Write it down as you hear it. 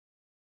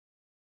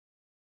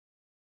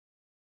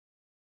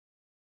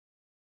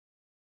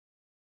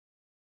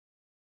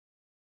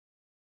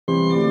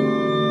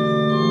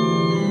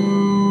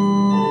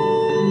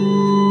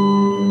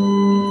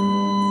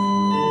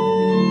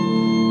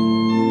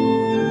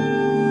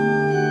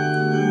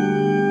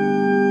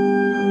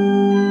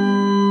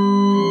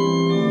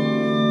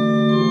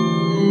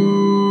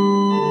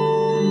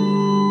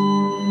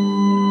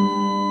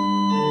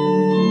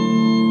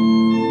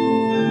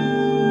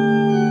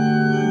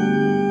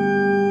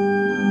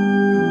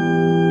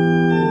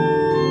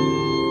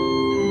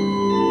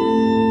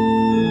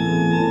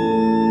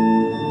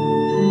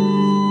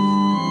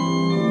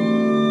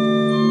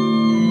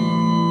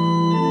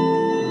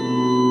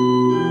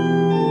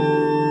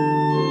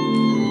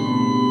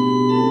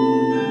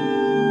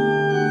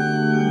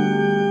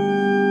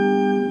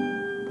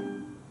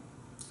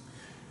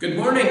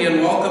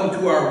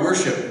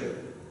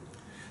worship.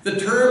 The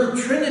term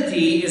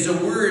Trinity is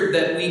a word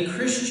that we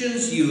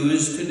Christians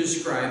use to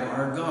describe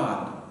our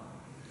God.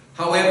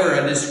 However,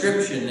 a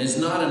description is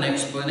not an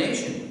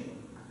explanation.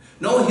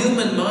 No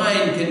human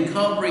mind can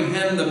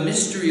comprehend the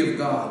mystery of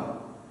God,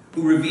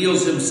 who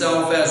reveals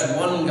himself as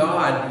one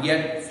God,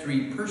 yet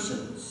three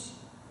persons.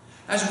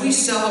 As we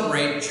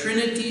celebrate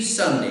Trinity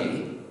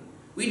Sunday,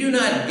 we do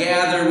not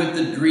gather with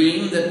the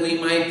dream that we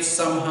might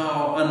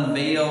somehow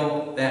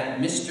unveil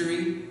that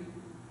mystery.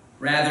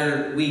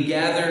 Rather, we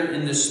gather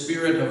in the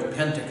spirit of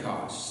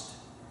Pentecost,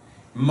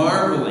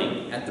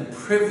 marveling at the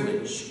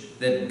privilege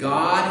that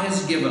God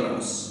has given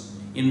us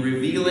in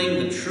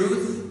revealing the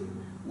truth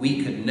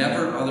we could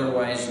never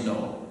otherwise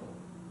know.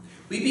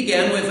 We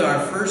began with our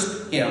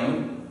first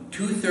hymn,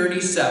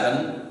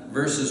 237,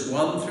 verses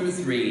 1 through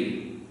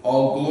 3,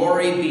 All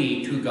glory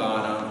be to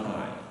God on high.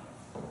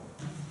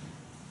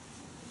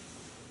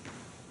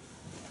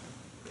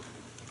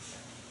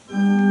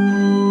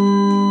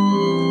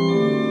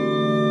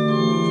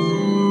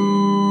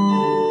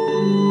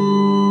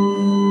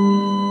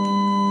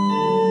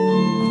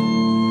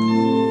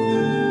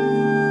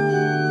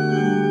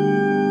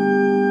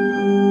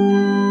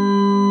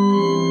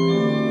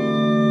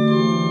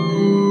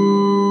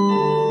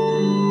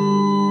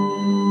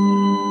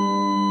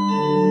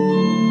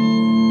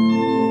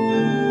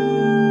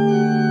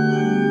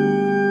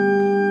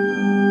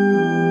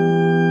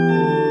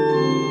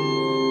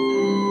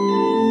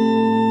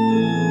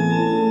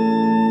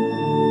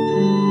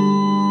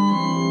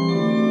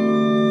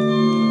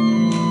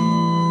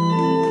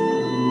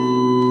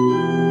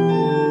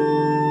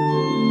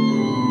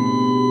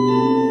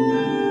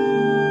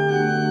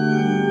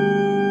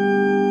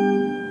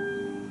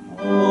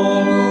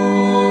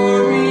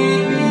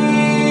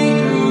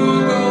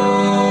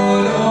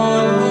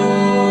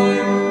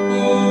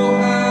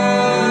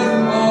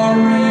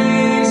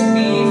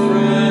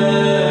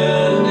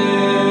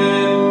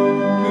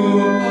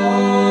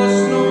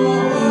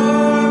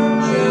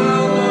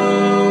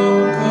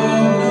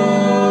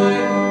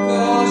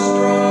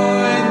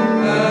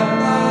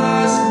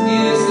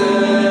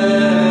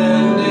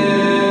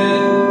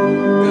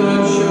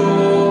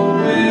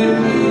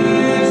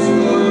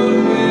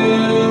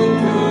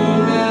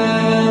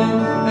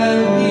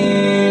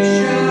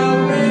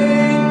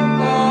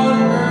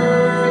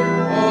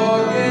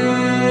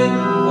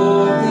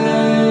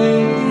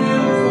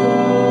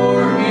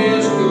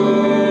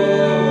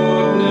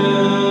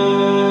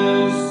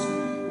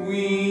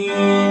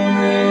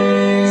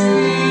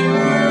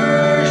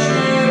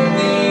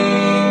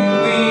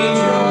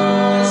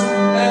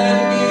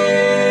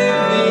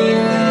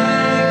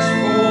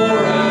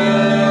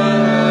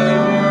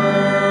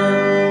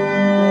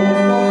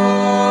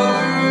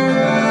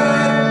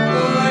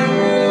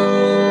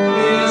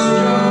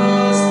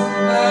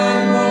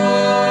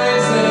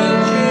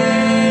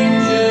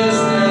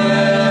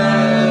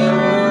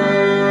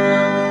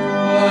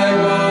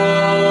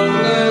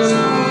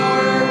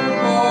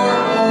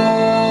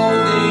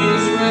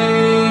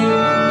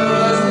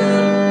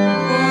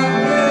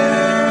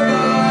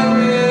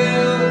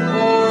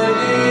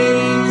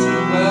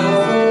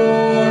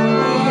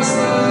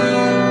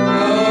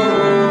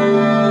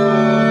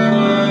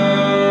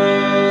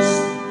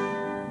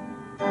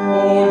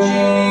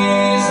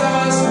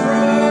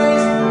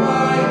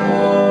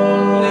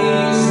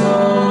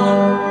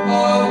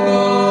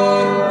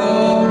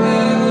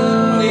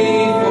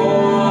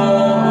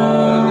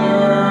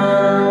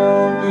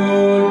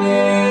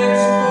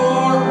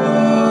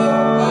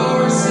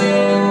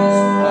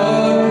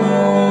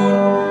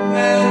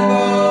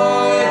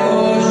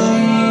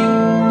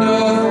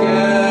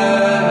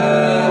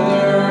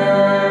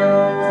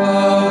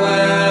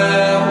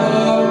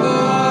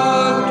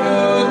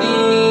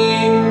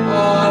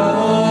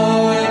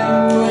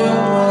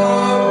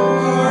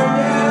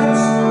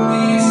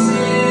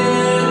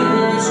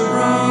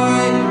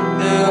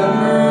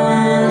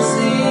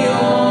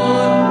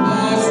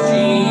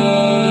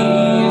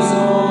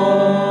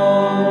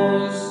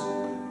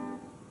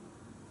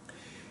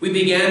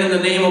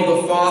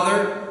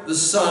 the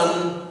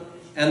Son,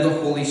 and the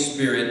Holy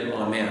Spirit.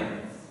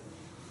 Amen.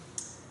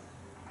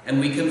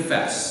 And we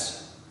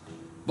confess,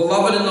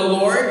 beloved in the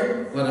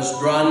Lord, let us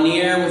draw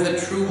near with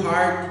a true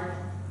heart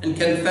and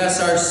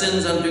confess our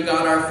sins unto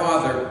God our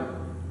Father,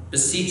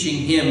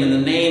 beseeching him in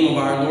the name of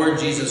our Lord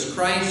Jesus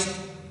Christ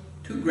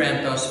to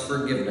grant us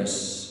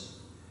forgiveness.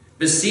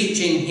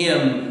 Beseeching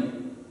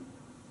him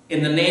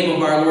in the name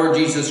of our Lord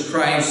Jesus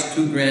Christ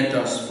to grant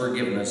us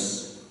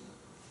forgiveness.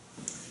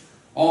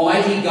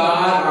 Almighty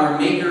God, our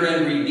Maker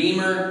and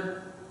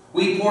Redeemer,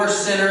 we poor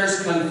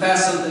sinners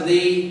confess unto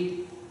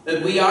thee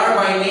that we are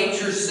by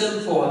nature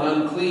sinful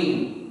and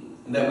unclean,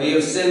 and that we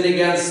have sinned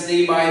against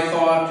thee by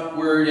thought,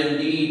 word, and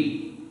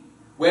deed.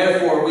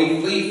 Wherefore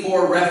we flee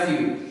for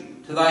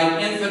refuge to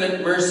thy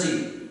infinite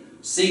mercy,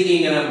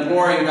 seeking and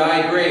imploring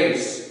thy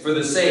grace for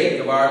the sake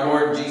of our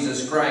Lord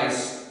Jesus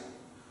Christ.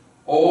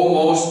 O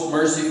most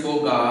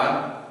merciful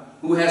God,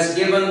 who hast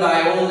given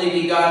thy only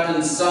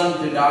begotten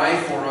Son to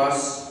die for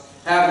us,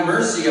 have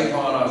mercy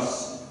upon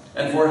us,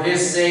 And for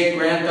his sake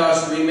grant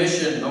us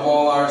remission of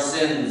all our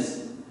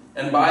sins,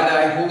 and by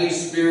thy Holy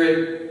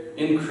Spirit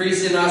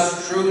increase in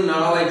us true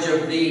knowledge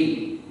of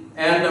thee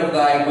and of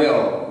thy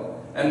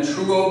will, and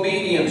true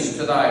obedience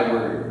to thy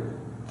word,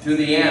 to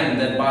the end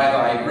that by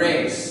thy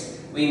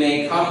grace we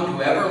may come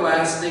to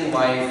everlasting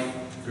life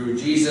through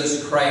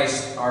Jesus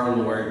Christ our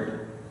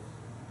Lord.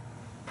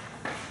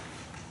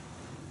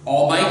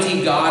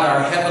 Almighty God,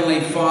 our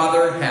heavenly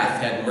Father,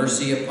 hath had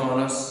mercy upon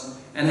us,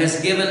 and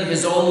has given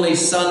his only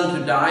Son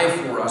to die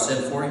for us,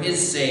 and for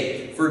his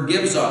sake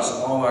forgives us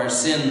all our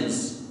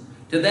sins.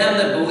 To them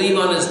that believe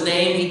on his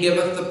name he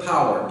giveth the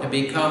power to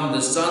become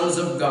the sons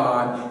of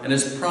God, and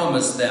has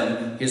promised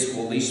them his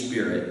Holy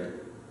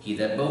Spirit. He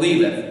that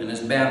believeth and is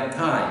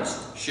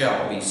baptized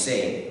shall be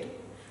saved.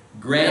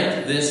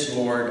 Grant this,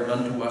 Lord,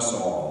 unto us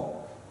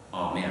all.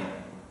 Amen.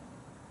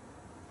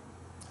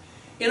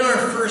 In our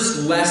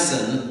first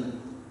lesson,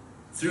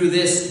 through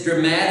this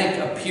dramatic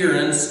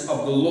appearance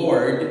of the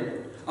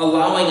Lord,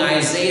 allowing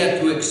Isaiah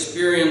to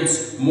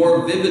experience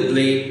more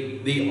vividly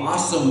the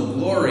awesome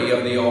glory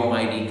of the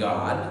Almighty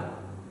God,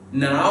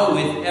 now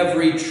with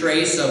every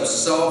trace of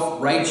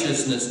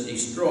self-righteousness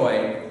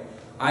destroyed,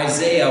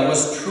 Isaiah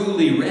was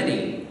truly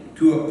ready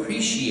to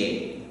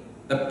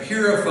appreciate the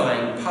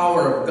purifying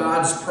power of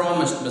God's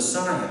promised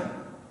Messiah.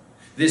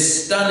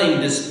 This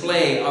stunning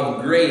display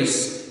of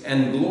grace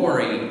and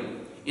glory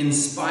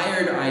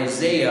inspired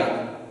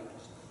Isaiah's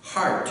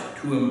heart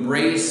to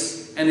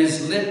embrace and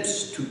his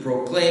lips to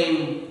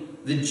proclaim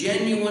the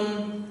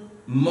genuine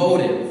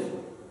motive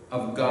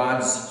of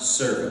God's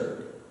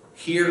servant.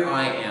 Here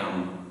I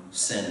am,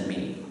 send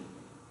me.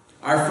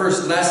 Our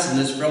first lesson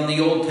is from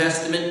the Old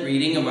Testament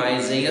reading of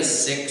Isaiah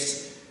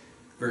 6,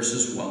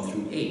 verses 1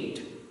 through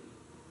 8.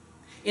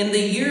 In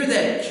the year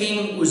that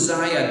King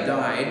Uzziah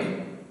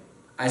died,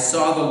 I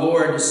saw the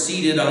Lord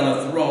seated on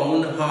a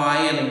throne,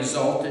 high and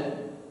exalted,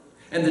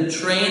 and the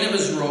train of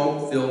his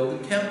robe filled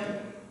the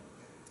temple.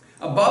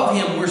 Above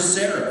him were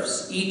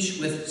seraphs, each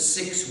with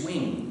 6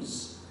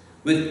 wings.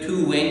 With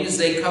 2 wings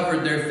they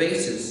covered their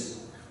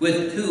faces.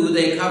 With 2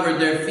 they covered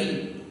their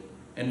feet.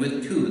 And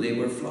with 2 they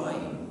were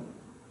flying.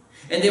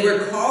 And they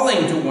were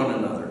calling to one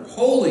another,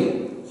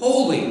 Holy,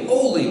 holy,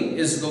 holy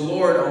is the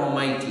Lord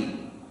Almighty.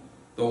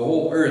 The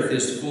whole earth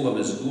is full of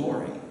his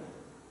glory.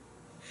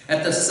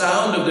 At the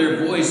sound of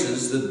their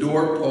voices, the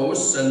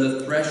doorposts and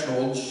the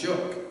threshold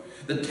shook.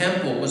 The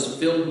temple was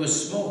filled with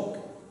smoke.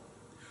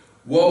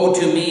 Woe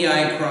to me,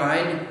 I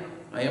cried.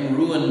 I am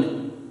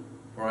ruined,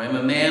 for I am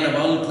a man of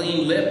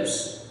unclean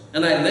lips,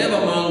 and I live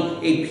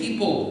among a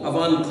people of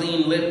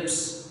unclean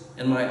lips,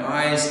 and my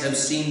eyes have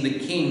seen the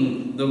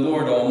King, the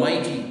Lord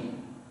Almighty.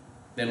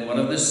 Then one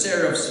of the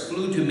seraphs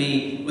flew to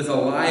me with a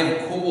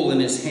live coal in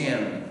his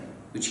hand,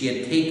 which he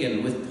had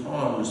taken with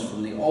tongs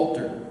from the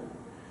altar.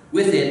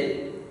 With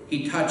it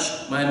he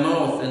touched my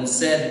mouth and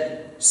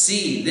said,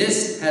 See,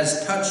 this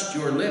has touched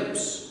your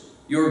lips.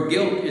 Your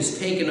guilt is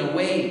taken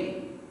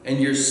away, and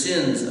your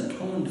sins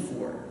atoned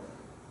for.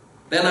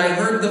 Then I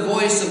heard the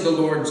voice of the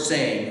Lord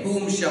saying,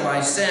 Whom shall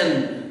I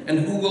send, and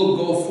who will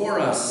go for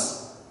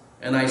us?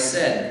 And I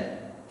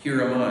said,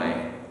 Here am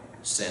I,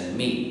 send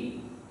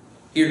me.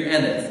 Here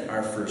endeth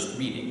our first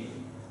reading.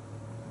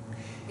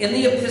 In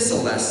the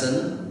epistle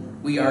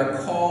lesson, we are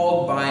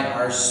called by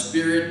our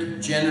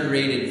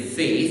Spirit-generated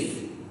faith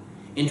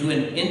into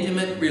an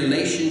intimate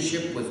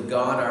relationship with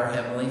God, our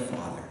Heavenly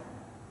Father.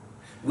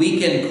 We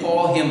can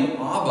call him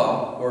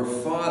Abba, or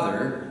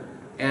Father,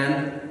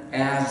 and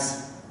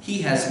as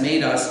he has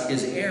made us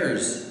his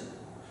heirs.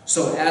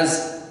 So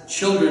as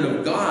children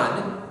of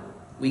God,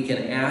 we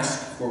can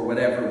ask for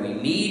whatever we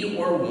need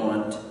or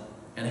want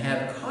and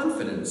have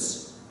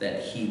confidence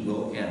that he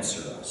will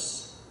answer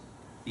us.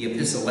 The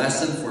epistle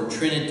lesson for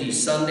Trinity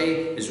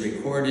Sunday is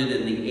recorded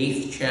in the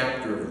 8th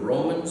chapter of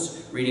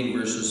Romans, reading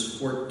verses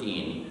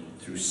 14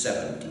 through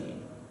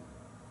 17.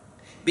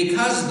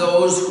 Because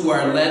those who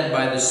are led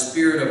by the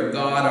Spirit of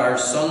God are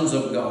sons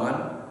of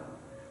God,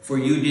 for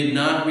you did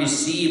not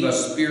receive a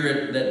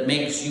spirit that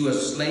makes you a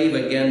slave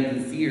again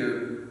to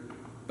fear,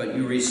 but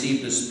you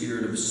received the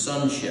spirit of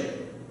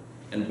sonship,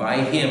 and by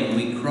him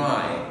we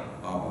cry,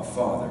 Abba,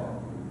 Father.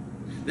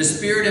 The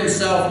Spirit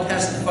himself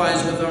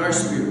testifies with our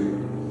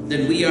spirit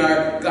that we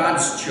are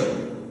God's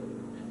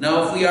children.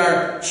 Now if we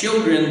are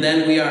children,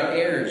 then we are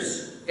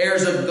heirs,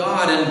 heirs of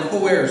God and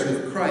co-heirs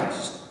with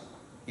Christ,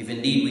 if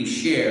indeed we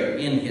share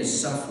in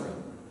his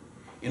suffering,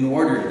 in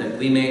order that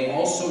we may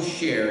also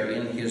share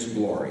in his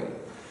glory.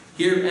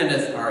 Here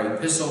endeth our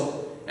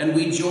epistle, and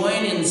we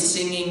join in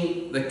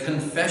singing the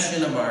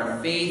confession of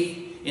our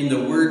faith in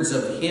the words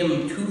of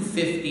hymn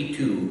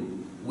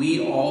 252,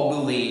 We all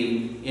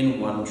believe in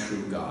one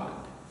true God.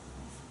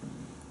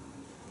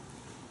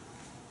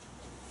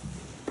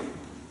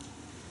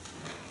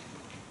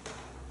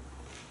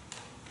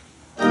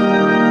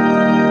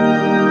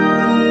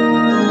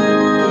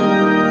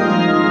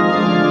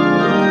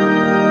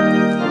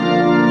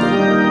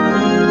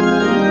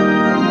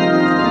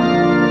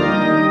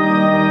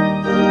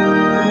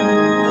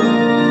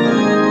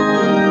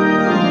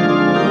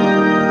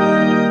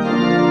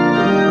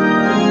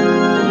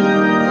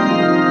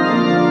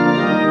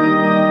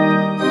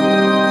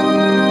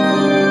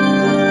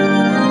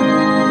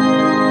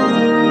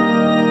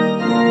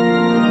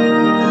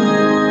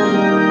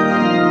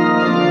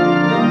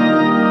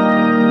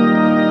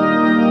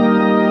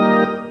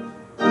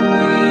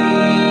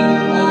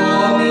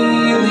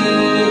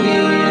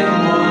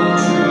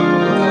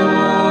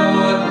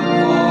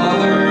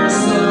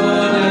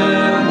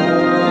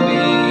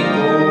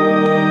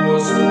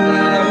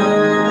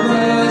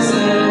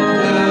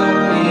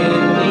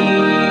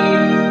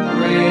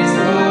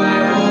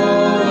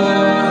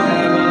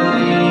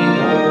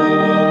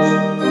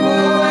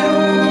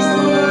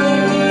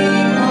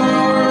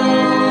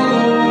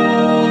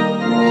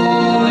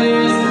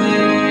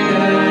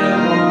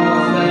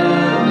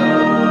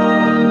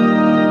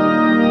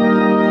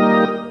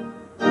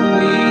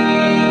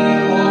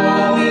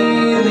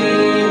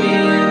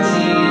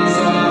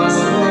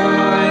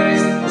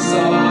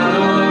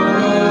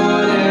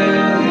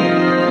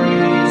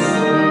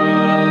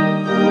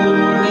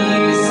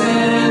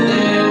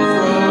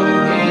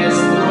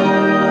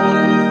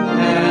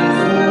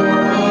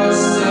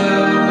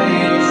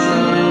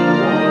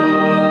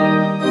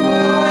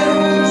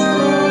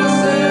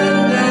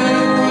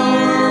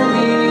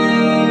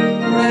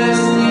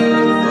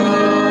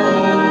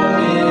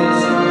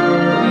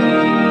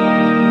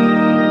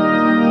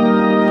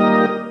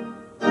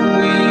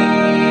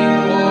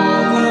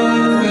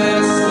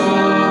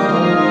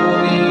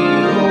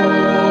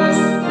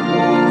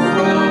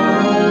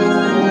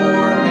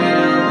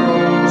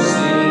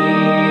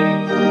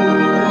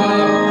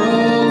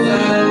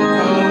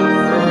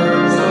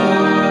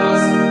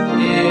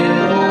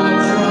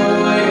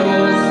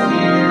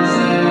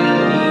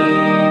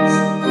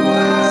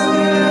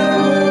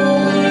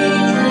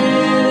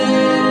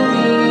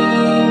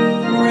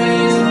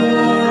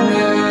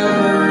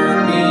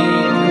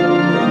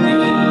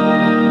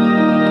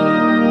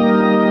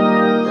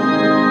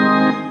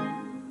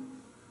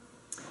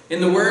 In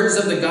the words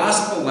of the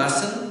gospel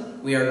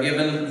lesson, we are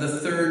given the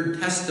third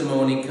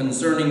testimony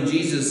concerning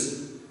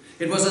Jesus.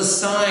 It was a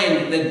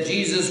sign that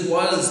Jesus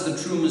was the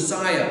true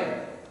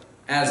Messiah,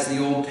 as the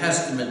Old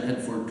Testament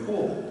had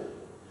foretold.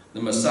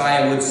 The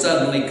Messiah would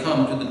suddenly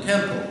come to the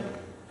temple,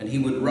 and he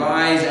would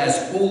rise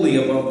as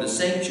holy above the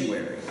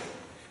sanctuary,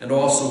 and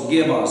also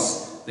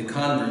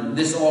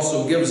this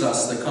also gives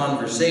us the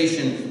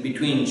conversation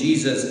between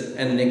Jesus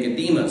and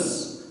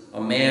Nicodemus, a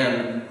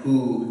man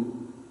who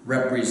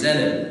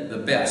represented the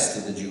best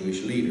of the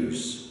Jewish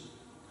leaders.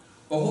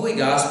 The Holy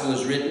Gospel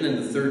is written in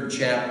the 3rd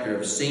chapter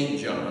of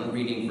St. John,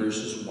 reading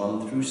verses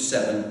 1 through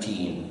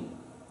 17.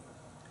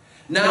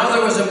 Now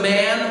there was a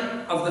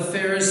man of the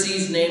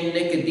Pharisees named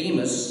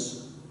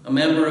Nicodemus, a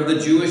member of the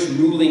Jewish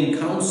ruling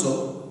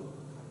council.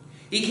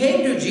 He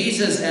came to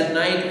Jesus at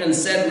night and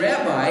said,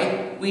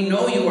 "Rabbi, we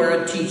know you are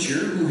a teacher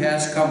who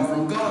has come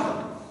from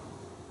God.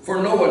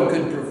 For no one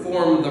could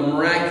perform the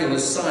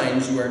miraculous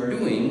signs you are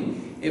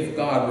doing if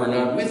God were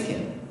not with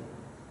him."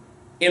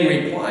 In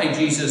reply,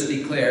 Jesus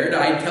declared,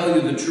 "I tell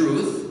you the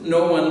truth,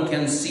 no one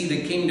can see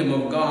the kingdom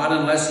of God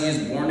unless he is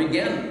born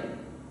again."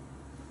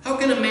 "How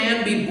can a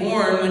man be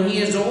born when he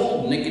is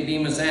old?"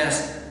 Nicodemus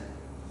asked.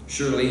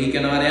 "Surely he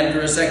cannot enter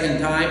a second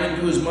time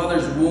into his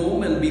mother's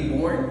womb and be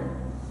born?"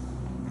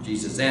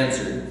 Jesus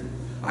answered,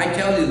 "I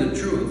tell you the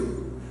truth,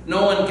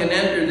 no one can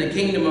enter the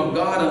kingdom of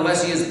God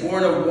unless he is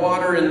born of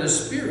water and the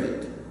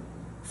Spirit.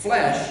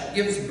 Flesh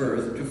gives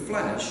birth to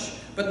flesh,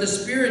 but the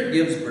Spirit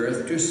gives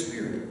birth to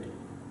spirit.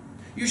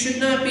 You should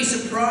not be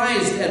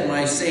surprised at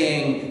my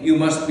saying, 'You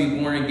must be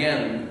born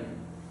again.'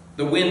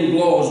 The wind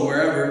blows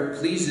wherever it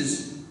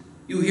pleases.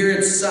 You hear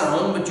its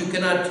sound, but you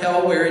cannot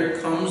tell where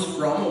it comes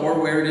from or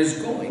where it is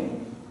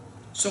going.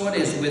 So it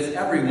is with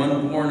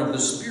everyone born of the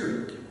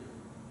Spirit."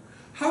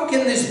 "How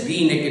can this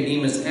be?"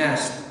 Nicodemus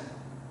asked.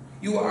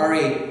 You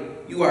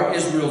are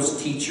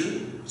Israel's teacher,"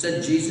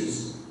 said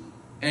Jesus,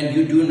 "and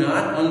you do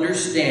not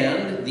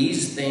understand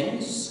these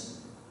things?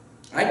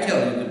 I tell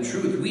you the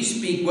truth, we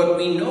speak what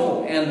we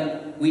know,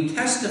 and we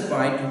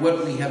testify to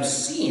what we have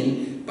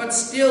seen, but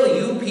still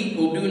you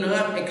people do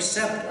not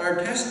accept our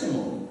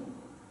testimony.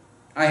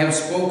 I have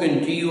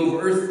spoken to you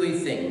of earthly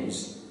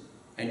things,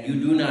 and you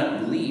do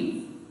not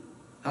believe.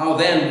 How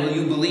then will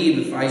you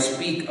believe if I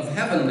speak of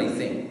heavenly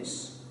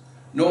things?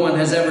 No one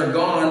has ever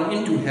gone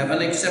into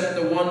heaven except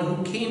the one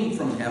who came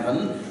from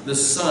heaven, the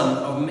Son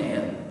of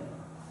Man.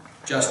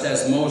 Just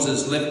as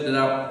Moses lifted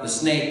up the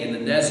snake in the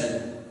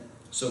desert,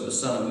 so the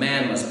Son of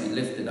Man must be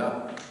lifted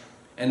up,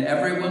 and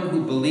everyone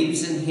who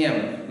believes in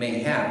him may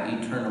have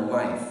eternal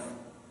life.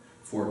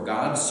 For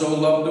God so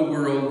loved the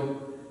world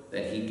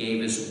that he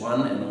gave his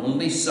one and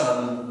only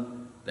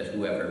Son, that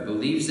whoever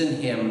believes in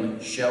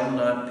him shall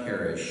not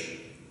perish,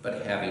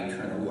 but have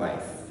eternal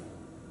life.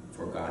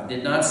 For God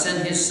did not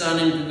send his Son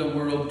into the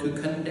world to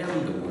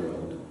condemn the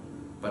world,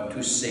 but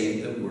to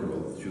save the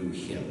world through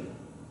him."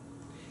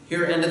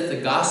 Here endeth the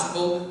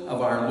gospel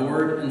of our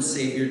Lord and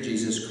Savior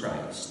Jesus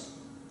Christ.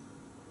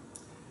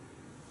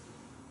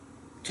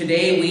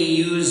 Today we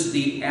use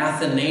the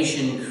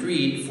Athanasian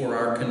Creed for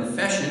our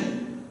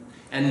confession,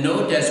 and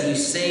note as we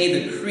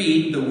say the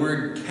creed, the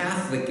word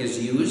Catholic is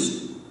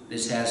used.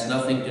 This has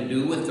nothing to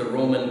do with the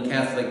Roman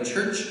Catholic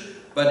Church,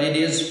 but it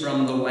is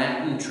from the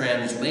Latin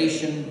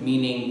translation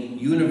meaning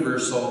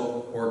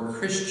universal or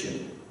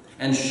Christian,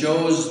 and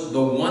shows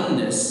the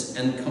oneness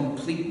and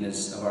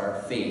completeness of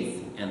our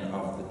faith and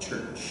of the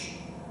Church.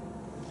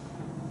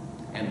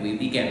 And we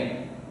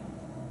begin.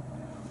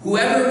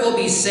 "Whoever will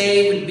be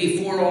saved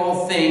before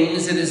all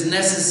things, it is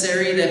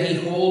necessary that he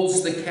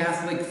holds the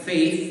Catholic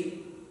faith,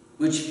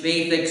 which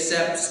faith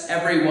accepts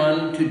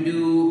everyone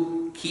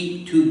to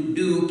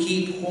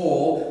keep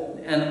whole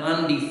and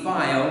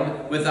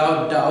undefiled.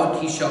 Without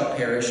doubt he shall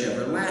perish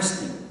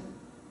everlasting.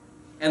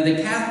 And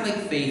the Catholic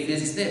faith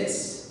is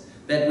this,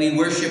 that we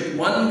worship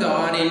one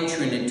God in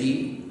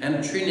Trinity,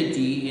 and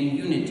Trinity in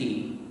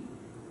unity,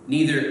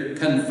 neither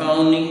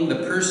confounding the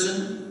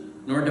person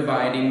nor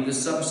dividing the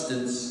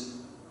substance.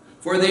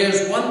 For there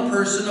is one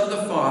person of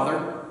the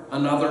Father,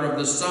 another of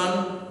the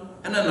Son,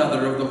 and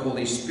another of the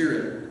Holy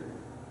Spirit.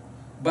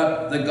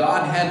 But the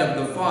Godhead of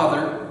the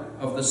Father,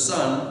 of the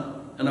Son,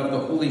 and of the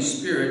Holy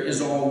Spirit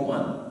is all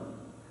one,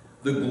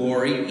 the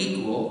glory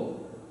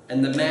equal,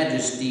 and the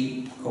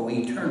majesty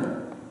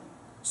co-eternal.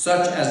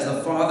 Such as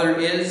the Father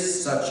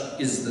is, such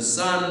is the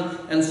Son,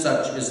 and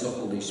such is the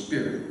Holy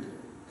Spirit.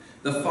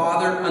 The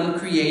Father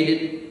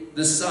uncreated,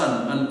 the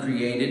Son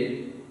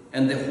uncreated,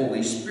 and the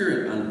Holy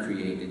Spirit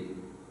uncreated.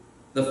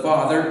 The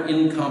Father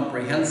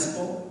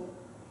incomprehensible,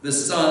 the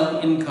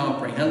Son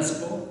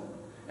incomprehensible,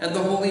 and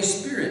the Holy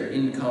Spirit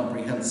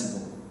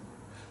incomprehensible.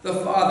 The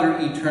Father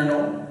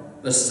eternal,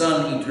 the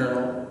Son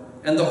eternal,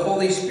 and the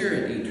Holy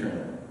Spirit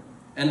eternal.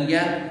 And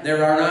yet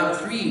there are not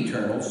three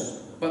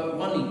eternals, but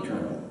one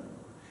eternal.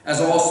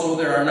 As also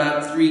there are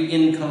not three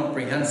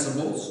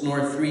incomprehensibles,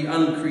 nor three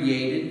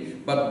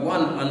uncreated, but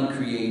one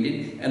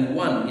uncreated, and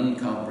one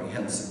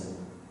incomprehensible.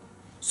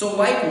 So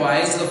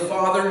likewise the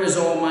Father is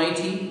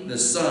almighty, the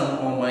Son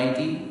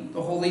almighty,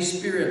 the Holy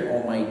Spirit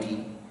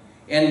almighty.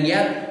 And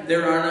yet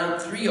there are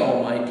not three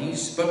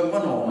Almighties, but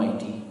one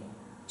Almighty.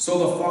 So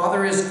the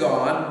Father is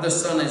God, the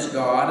Son is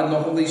God, and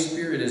the Holy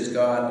Spirit is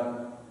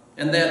God.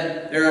 And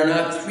that there are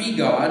not three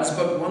gods,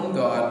 but one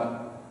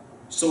God.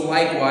 So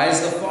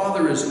likewise the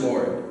Father is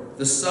Lord,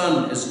 the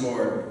Son is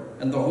Lord,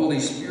 and the Holy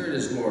Spirit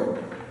is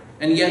Lord.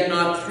 And yet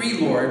not three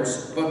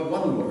Lords, but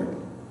one Lord.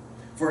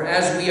 For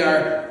as we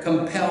are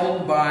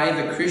compelled by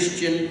the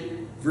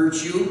Christian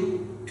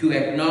virtue to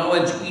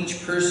acknowledge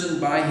each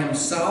person by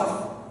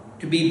himself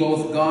to be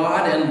both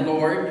God and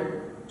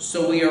Lord,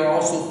 so we are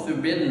also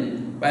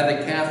forbidden by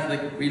the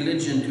Catholic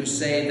religion to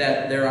say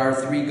that there are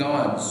three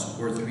gods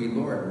or three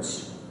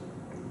lords.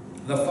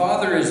 The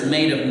Father is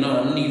made of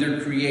none,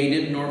 neither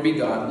created nor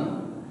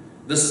begotten.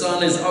 The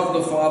Son is of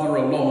the Father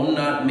alone,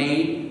 not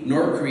made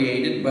nor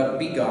created, but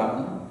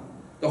begotten.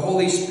 The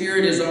Holy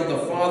Spirit is of the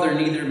Father,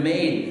 neither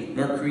made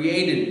nor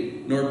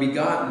created nor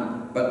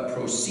begotten, but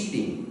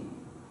proceeding.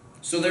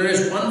 So there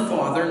is one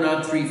Father,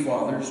 not three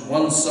fathers,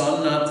 one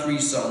Son, not three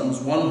sons,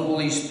 one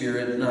Holy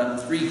Spirit,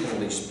 not three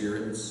Holy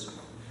Spirits.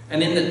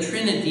 And in the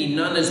Trinity,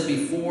 none is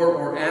before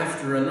or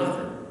after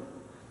another.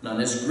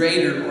 None is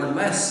greater or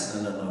less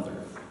than another.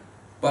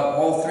 But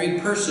all three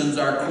persons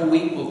are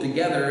co-equal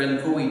together and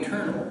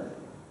co-eternal,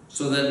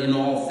 so that in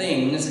all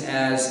things,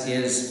 as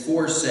is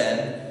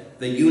foresaid,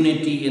 the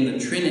unity in the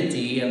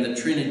Trinity and the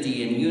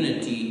Trinity in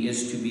unity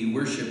is to be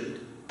worshipped.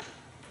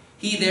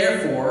 He,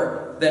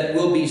 therefore, that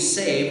will be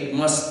saved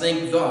must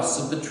think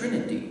thus of the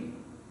Trinity.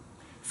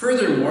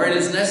 Furthermore, it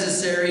is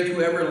necessary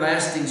to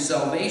everlasting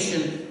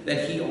salvation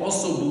that he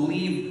also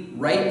believe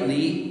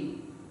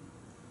rightly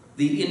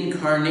the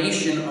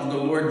incarnation of the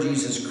Lord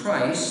Jesus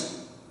Christ.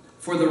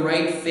 For the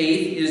right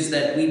faith is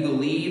that we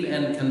believe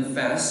and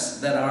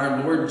confess that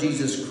our Lord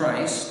Jesus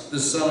Christ, the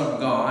Son of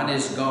God,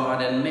 is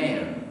God and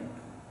man,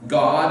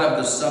 God of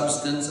the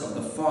substance of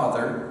the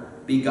Father,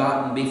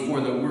 begotten before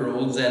the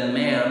worlds, and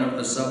man of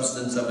the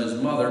substance of his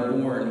mother,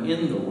 born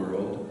in the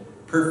world,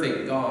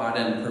 perfect God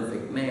and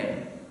perfect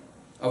man,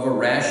 of a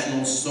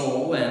rational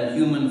soul and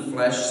human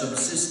flesh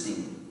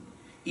subsisting,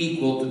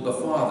 equal to the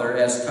Father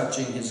as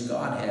touching his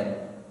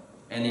Godhead,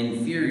 and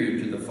inferior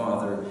to the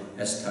Father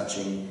as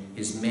touching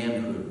his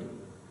manhood,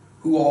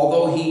 who,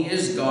 although he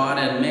is God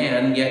and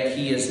man, yet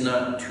he is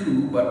not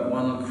two, but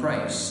one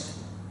Christ,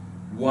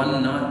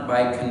 one not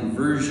by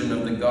conversion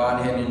of the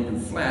Godhead into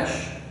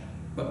flesh,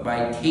 but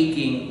by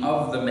taking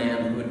of the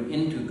manhood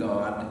into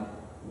God,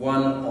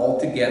 one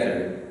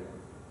altogether,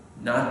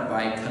 not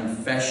by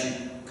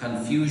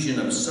confusion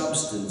of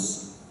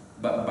substance,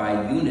 but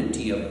by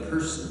unity of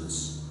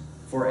persons.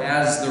 For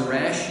as the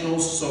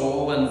rational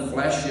soul and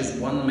flesh is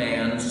one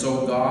man,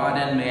 so God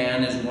and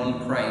man is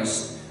one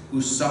Christ,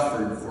 who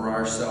suffered for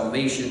our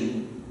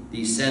salvation,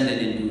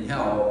 descended into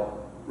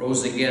hell,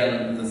 rose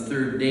again the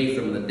third day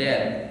from the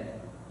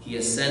dead. He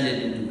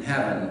ascended into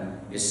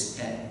heaven.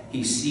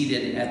 He's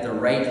seated at the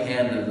right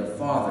hand of the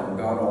Father,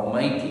 God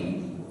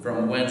Almighty,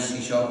 from whence he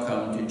shall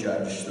come to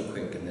judge the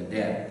quick and the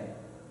dead.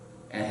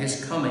 At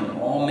his coming,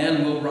 all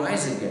men will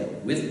rise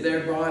again with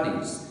their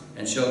bodies,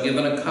 and shall give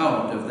an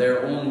account of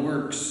their own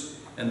works.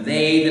 And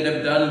they that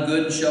have done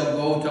good shall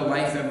go to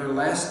life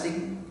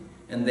everlasting,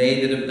 and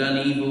they that have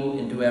done evil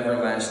into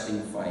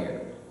everlasting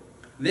fire.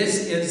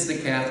 This is the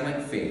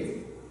Catholic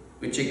faith,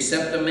 which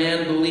except a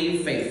man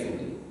believe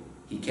faithfully,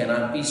 he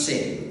cannot be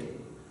saved.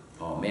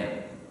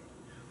 Amen.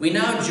 We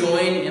now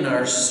join in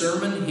our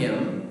sermon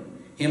hymn,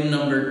 hymn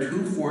number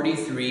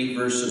 243,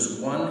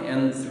 verses 1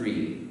 and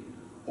 3.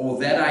 Oh,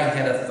 that I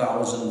had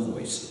 1,000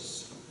 voices.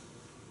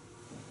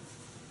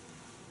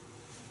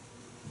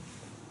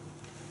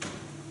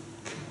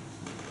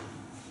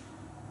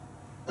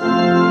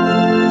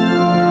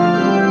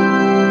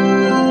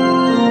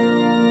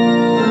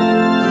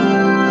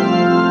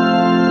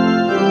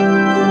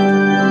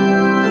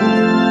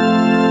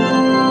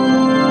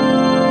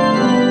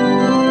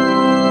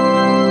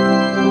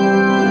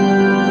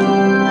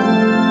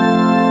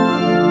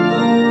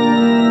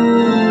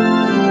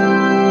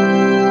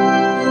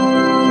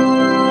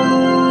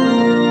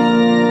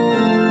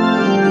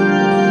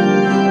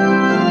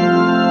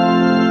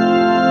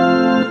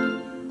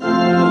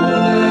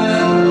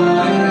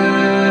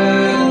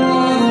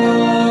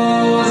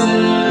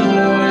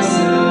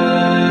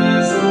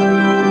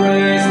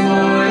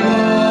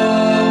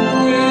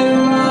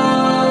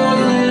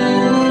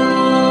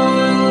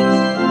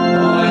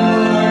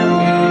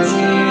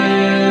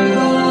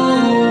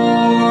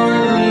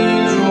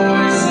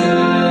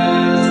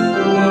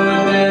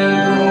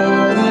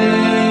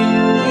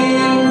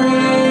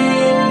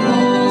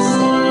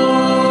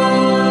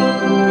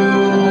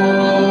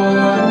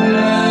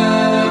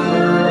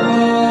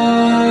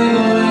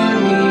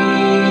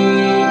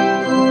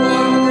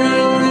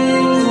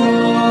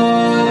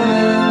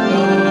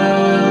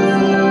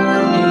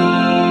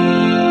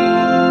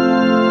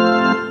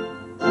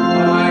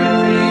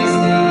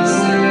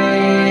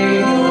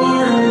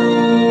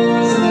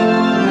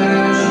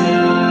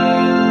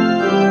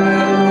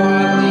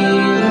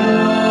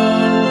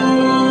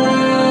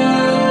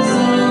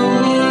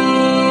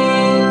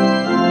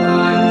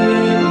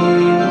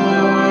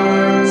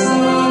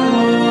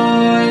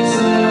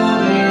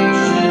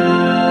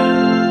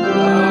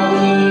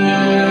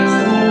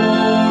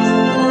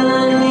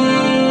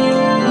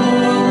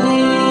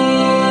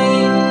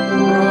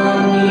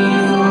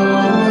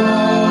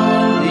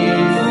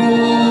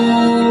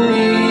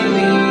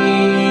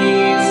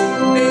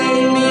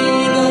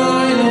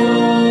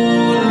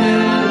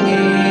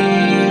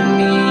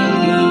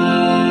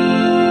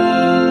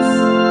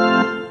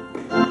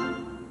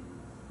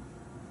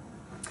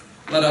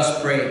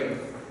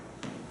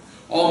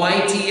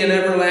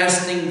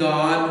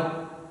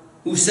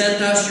 who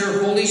sent us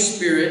your Holy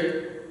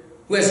Spirit,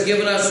 who has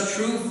given us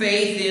true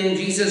faith in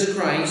Jesus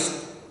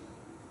Christ,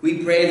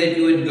 we pray that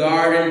you would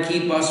guard and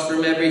keep us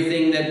from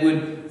everything that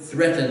would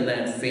threaten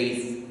that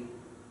faith.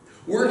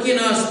 Work in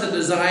us the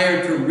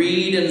desire to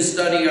read and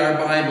study our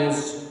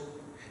Bibles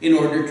in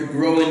order to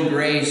grow in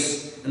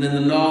grace and in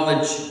the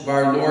knowledge of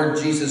our Lord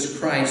Jesus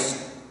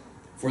Christ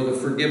for the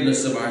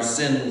forgiveness of our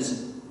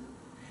sins.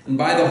 And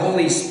by the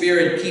Holy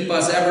Spirit, keep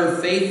us ever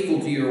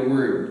faithful to your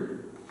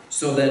word,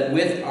 so that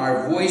with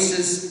our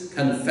voices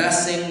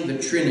confessing the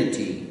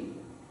Trinity,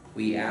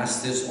 we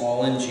ask this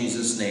all in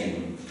Jesus'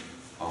 name.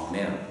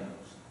 Amen.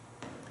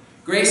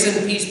 Grace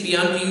and peace be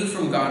unto you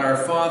from God our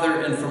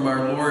Father and from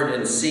our Lord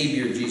and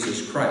Savior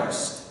Jesus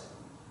Christ.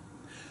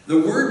 The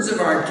words of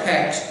our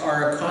text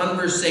are a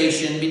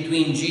conversation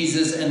between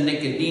Jesus and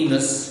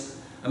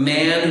Nicodemus, a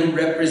man who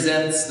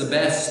represents the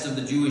best of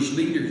the Jewish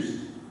leaders.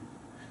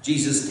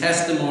 Jesus'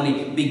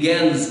 testimony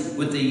begins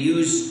with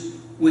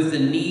the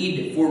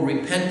need for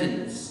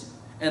repentance,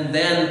 and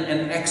then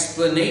an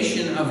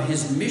explanation of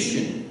his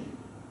mission.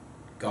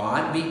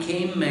 God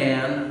became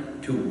man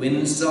to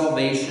win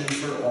salvation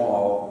for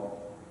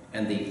all,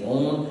 and the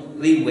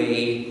only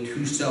way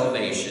to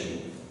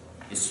salvation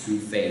is through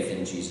faith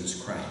in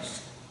Jesus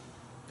Christ.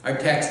 Our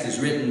text is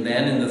written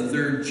then in the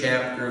 3rd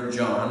chapter of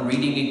John,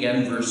 reading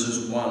again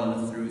verses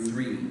 1 through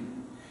 3.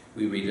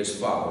 We read as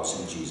follows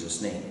in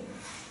Jesus' name.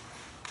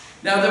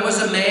 Now there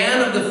was a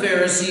man of the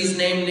Pharisees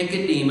named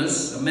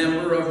Nicodemus, a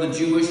member of the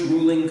Jewish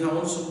ruling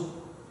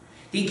council.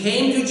 He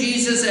came to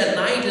Jesus at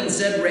night and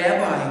said,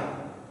 Rabbi,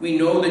 we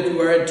know that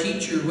you are a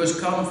teacher who has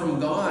come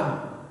from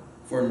God,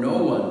 for no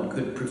one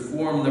could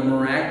perform the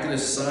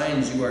miraculous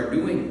signs you are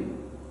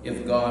doing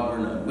if God were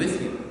not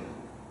with you.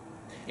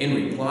 In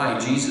reply,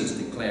 Jesus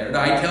declared,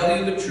 I tell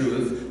you the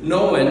truth,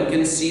 no one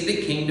can see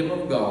the kingdom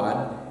of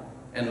God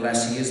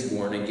unless he is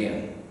born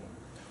again.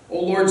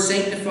 O Lord,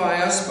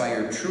 sanctify us by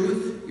your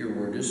truth. Your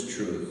word is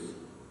truth.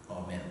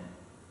 Amen.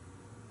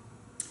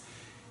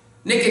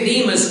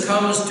 Nicodemus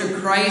comes to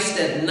Christ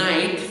at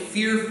night,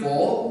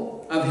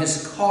 fearful of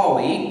his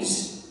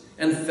colleagues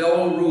and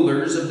fellow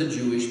rulers of the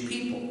Jewish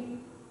people.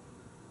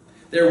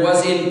 There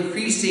was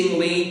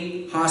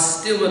increasingly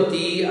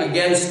hostility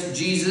against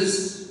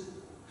Jesus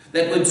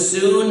that would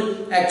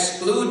soon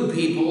exclude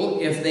people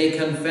if they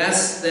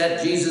confessed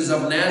that Jesus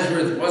of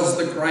Nazareth was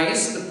the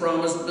Christ, the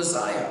promised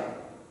Messiah.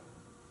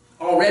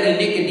 Already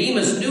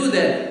Nicodemus knew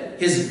that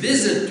his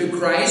visit to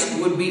Christ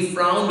would be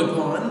frowned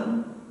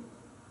upon,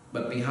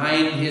 but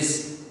behind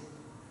his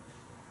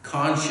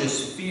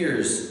conscious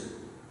fears,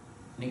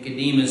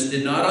 Nicodemus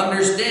did not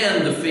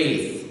understand the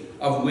faith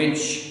of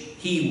which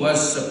he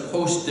was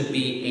supposed to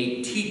be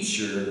a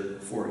teacher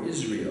for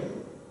Israel.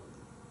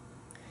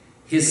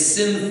 His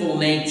sinful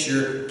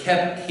nature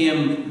kept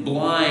him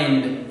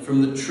blind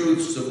from the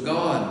truths of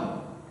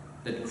God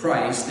that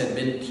Christ had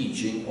been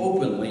teaching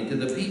openly to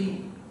the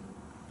people.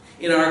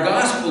 In our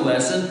gospel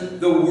lesson,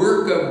 the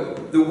work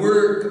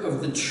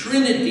of the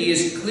Trinity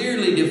is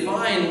clearly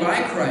defined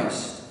by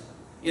Christ.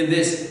 In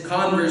this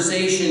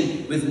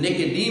conversation with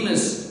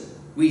Nicodemus,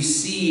 we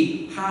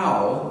see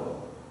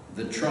how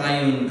the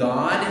Triune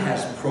God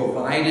has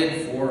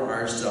provided for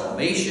our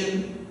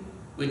salvation,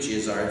 which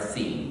is our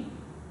theme.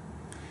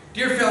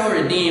 Dear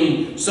fellow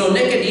redeemed, so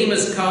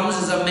Nicodemus comes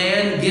as a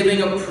man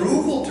giving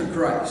approval to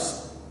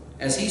Christ.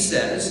 As he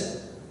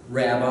says,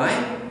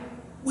 Rabbi,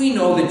 we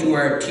know that you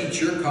are a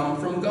teacher come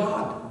from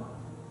God.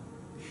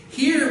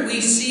 Here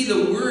we see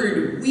the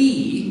word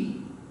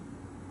we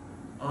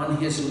on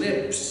his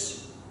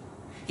lips.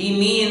 He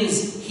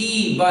means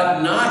he,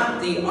 but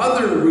not the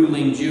other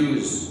ruling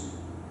Jews,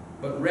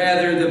 but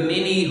rather the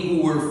many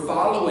who were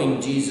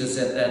following Jesus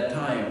at that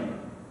time.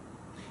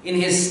 In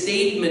his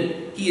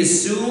statement, he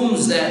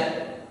assumes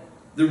that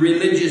the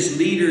religious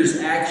leaders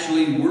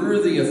actually were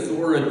the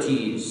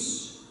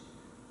authorities.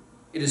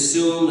 It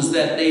assumes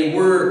that they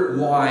were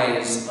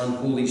wise on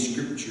Holy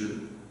Scripture.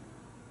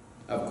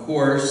 Of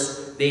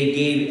course, they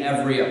gave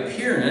every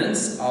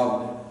appearance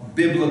of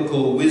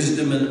biblical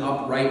wisdom and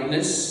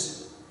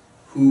uprightness,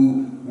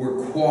 who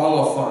were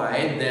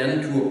qualified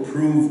then to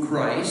approve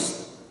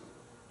Christ.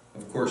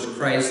 Of course,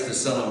 Christ, the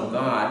Son of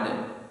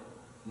God,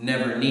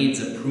 never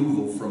needs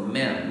approval from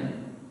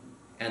men,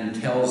 and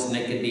tells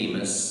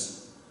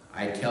Nicodemus,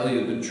 I tell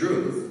you the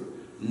truth,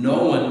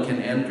 no one can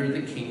enter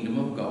the kingdom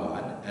of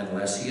God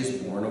unless he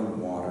is born of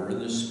water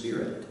and the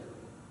Spirit.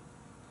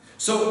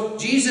 So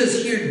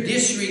Jesus here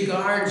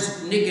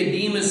disregards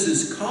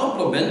Nicodemus's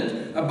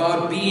compliment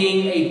about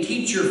being a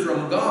teacher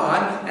from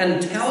God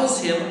and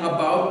tells him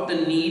about the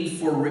need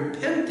for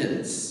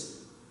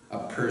repentance.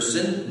 A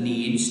person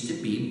needs to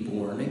be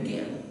born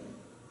again.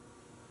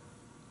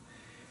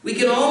 We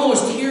can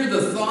almost hear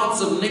the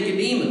thoughts of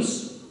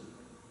Nicodemus.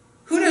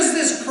 Who does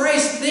this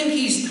Christ think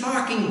he's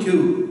talking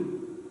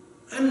to?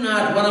 I'm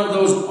not one of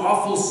those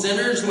awful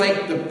sinners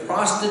like the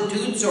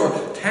prostitutes or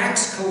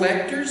tax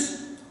collectors.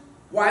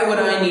 Why would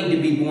I need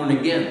to be born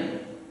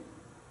again?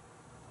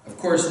 Of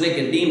course,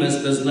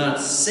 Nicodemus does not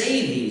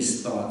say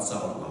these thoughts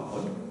out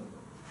loud.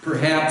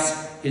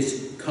 Perhaps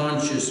his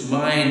conscious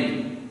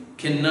mind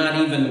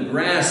cannot even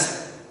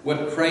grasp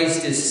what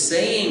Christ is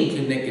saying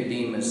to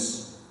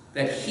Nicodemus,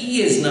 that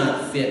he is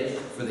not fit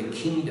for the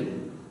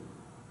kingdom.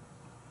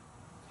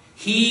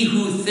 He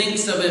who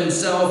thinks of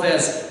himself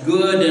as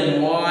good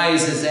and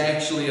wise is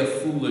actually a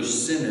foolish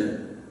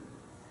sinner.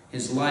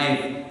 His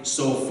life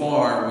so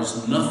far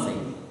was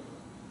nothing.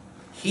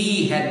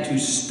 He had to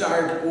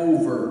start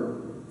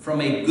over from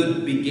a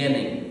good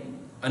beginning,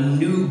 a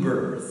new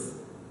birth,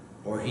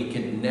 or he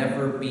could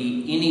never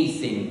be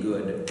anything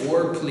good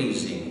or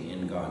pleasing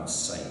in God's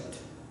sight.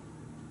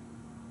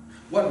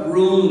 What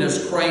room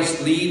does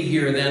Christ leave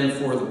here then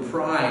for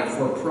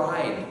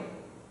pride?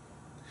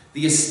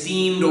 The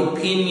esteemed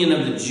opinion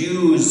of the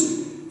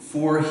Jews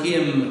for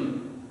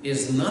him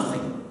is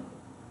nothing.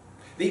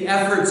 The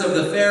efforts of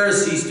the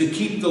Pharisees to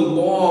keep the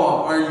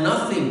law are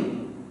nothing.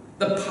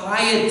 The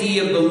piety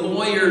of the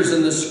lawyers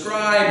and the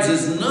scribes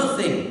is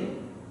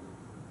nothing.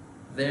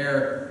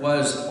 There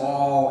was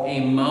all a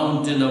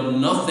mountain of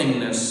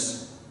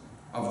nothingness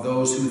of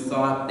those who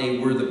thought they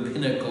were the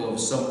pinnacle of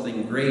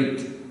something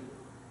great.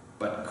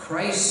 But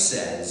Christ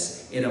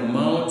says it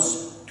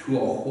amounts to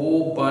a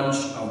whole bunch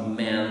of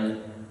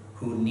men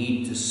who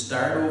need to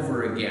start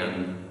over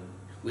again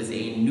with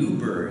a new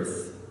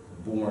birth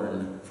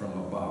born from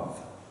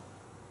above.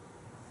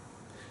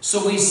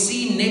 So we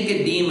see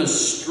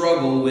Nicodemus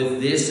struggle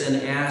with this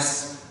and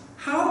ask,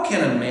 how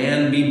can a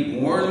man be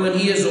born when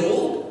he is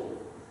old?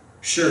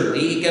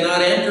 Surely he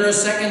cannot enter a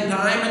second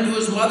time into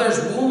his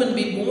mother's womb and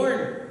be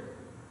born.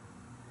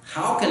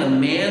 How can a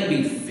man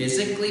be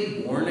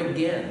physically born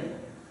again?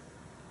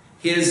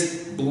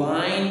 His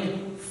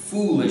blind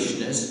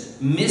foolishness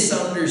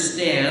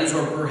misunderstands,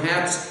 or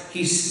perhaps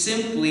he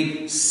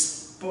simply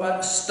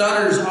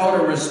stutters out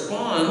a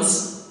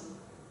response,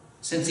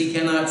 since he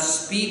cannot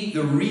speak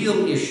the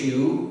real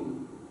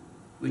issue,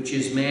 which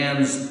is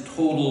man's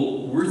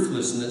total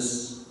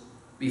worthlessness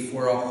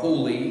before a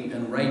holy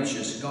and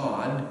righteous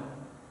God.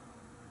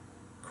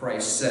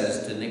 Christ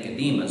says to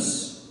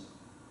Nicodemus,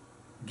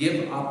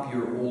 "Give up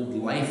your old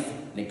life,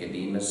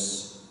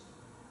 Nicodemus."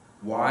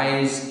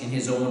 Wise in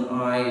his own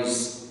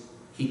eyes,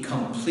 he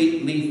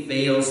completely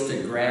fails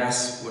to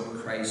grasp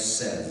what Christ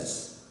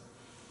says,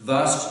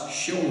 thus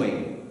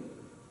showing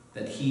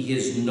that he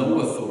has no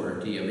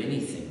authority of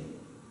anything.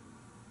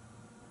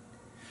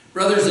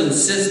 Brothers and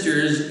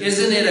sisters,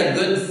 isn't it a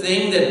good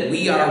thing that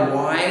we are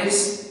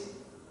wise,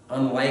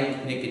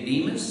 unlike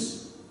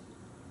Nicodemus?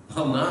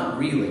 Well, not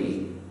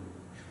really.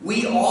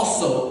 We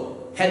also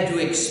had to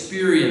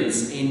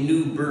experience a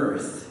new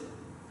birth.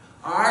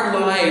 Our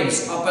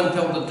lives up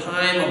until the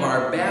time of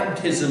our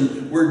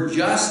baptism were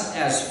just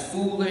as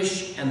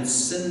foolish and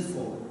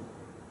sinful.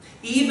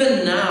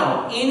 Even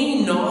now,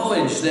 any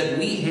knowledge that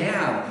we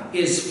have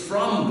is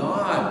from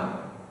God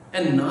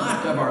and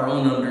not of our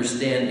own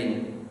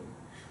understanding.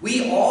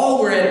 We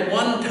all were at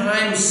one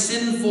time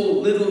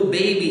sinful little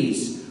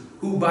babies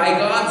who, by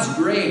God's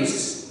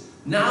grace,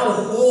 now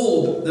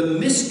hold the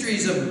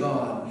mysteries of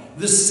God,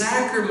 the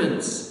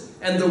sacraments,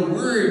 and the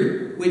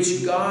Word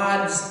which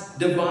God's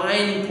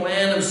divine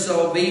plan of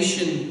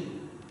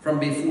salvation from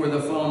before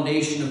the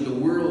foundation of the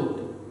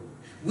world.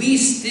 We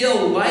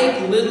still,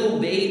 like little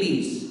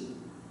babies,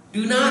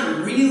 do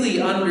not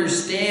really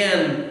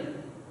understand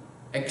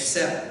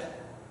except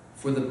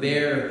for the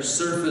bare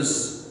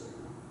surface.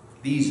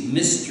 These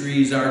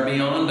mysteries are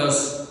beyond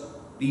us.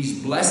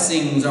 These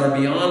blessings are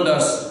beyond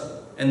us.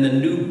 And the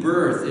new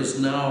birth is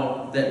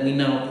now that we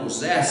now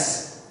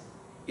possess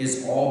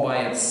is all by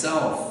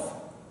itself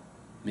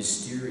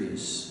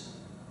mysterious.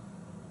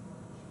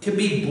 To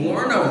be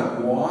born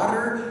of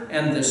water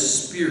and the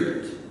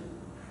Spirit,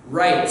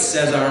 right,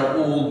 says our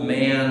old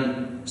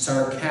man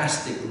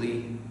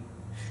sarcastically.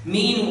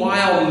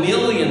 Meanwhile,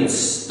 millions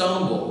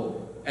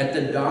stumble at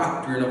the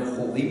doctrine of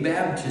holy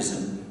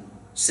baptism,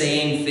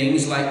 saying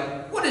things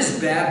like, what is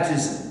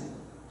baptism?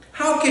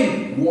 How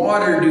can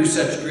water do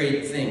such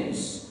great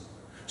things?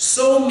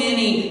 So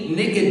many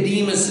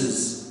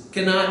Nicodemuses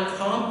cannot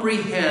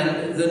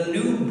comprehend the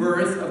new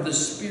birth of the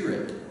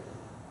Spirit.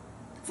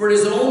 For it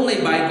is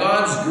only by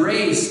God's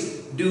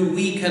grace do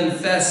we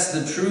confess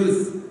the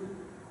truth,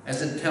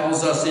 as it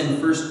tells us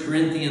in 1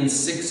 Corinthians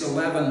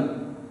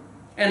 6:11.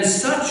 And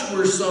such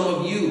were some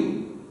of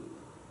you,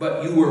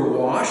 but you were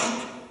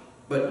washed,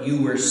 but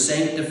you were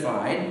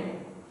sanctified,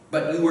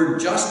 but you were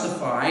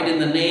justified in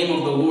the name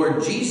of the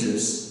Lord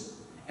Jesus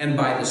and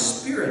by the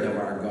Spirit of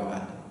our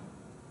God.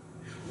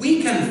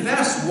 We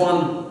confess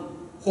one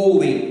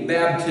holy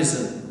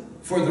baptism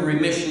for the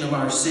remission of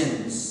our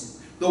sins,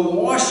 the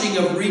washing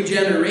of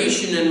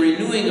regeneration and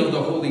renewing of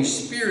the Holy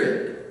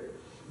Spirit,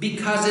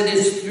 because it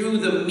is through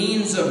the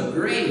means of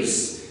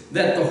grace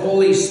that the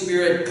Holy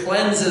Spirit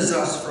cleanses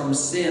us from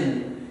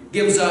sin,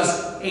 gives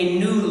us a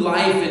new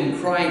life in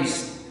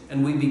Christ,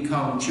 and we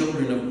become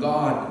children of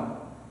God.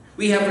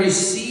 We have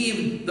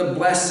received the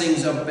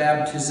blessings of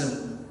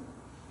baptism,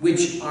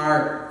 which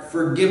are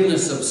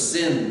forgiveness of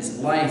sins,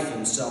 life,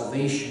 and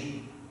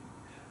salvation.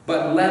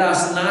 But let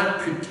us not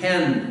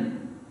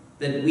pretend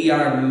that we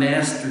are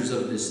masters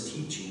of this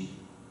teaching,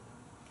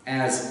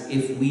 as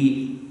if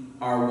we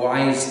are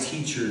wise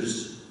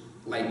teachers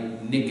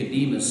like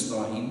Nicodemus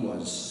thought he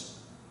was.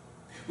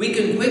 We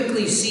can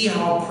quickly see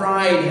how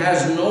pride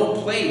has no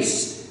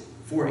place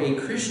for a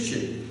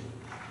Christian.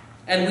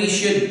 And we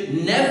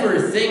should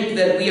never think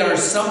that we are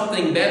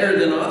something better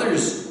than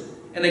others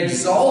and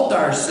exalt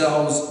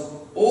ourselves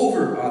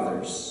over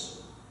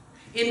others.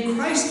 In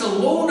Christ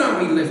alone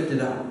are we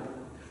lifted up.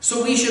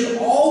 So we should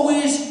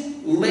always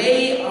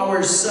lay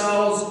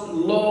ourselves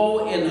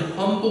low in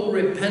humble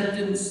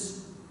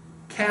repentance,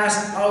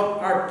 cast out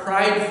our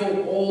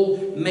prideful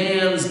old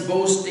man's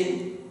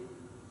boasting.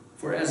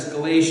 For as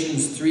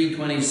Galatians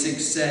 3:26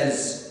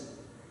 says,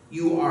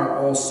 you are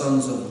all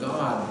sons of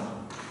God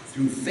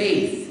through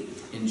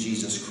faith in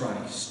Jesus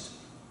Christ.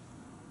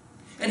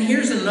 And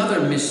here's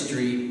another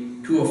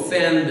mystery to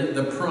offend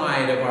the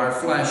pride of our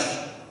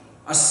flesh: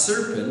 a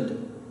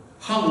serpent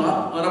hung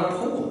up on a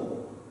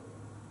pole.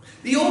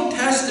 The Old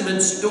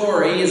Testament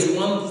story is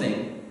one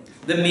thing,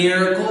 the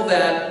miracle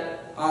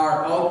that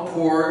our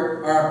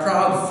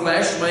proud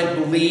flesh might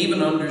believe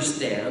and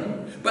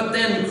understand. But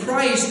then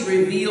Christ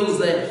reveals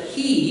that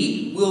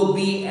he will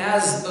be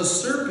as the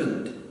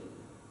serpent.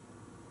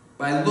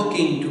 By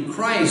looking to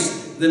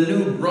Christ, the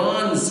new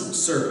bronze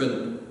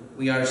serpent,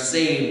 we are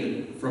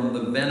saved from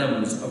the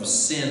venoms of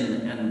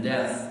sin and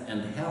death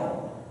and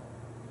hell.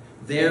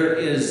 There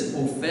is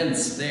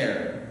offense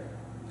there,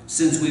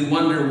 since we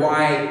wonder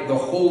why the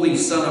Holy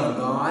Son of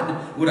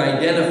God would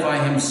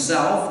identify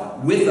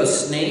himself with a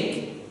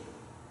snake.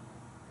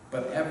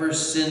 But ever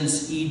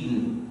since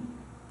Eden,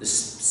 the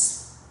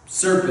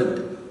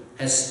serpent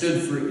has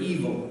stood for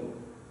evil.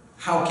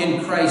 How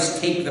can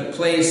Christ take the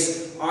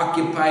place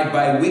occupied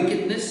by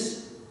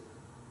wickedness?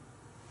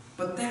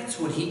 But that's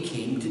what he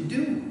came to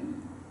do.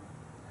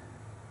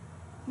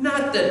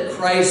 Not that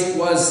Christ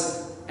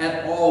was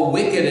at all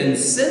wicked and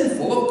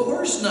sinful, of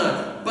course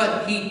not.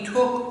 But he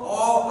took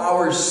all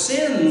our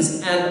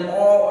sins and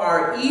all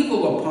our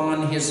evil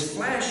upon his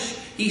flesh.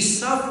 He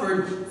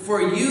suffered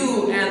for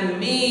you and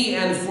me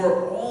and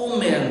for all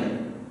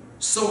men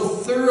so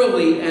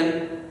thoroughly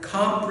and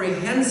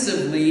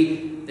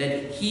comprehensively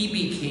that he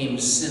became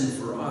sin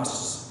for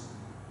us.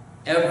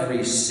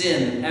 Every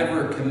sin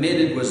ever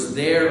committed was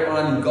there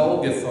on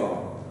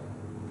Golgotha,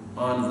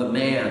 on the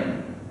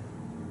man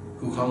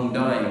who hung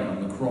dying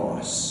on the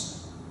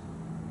cross.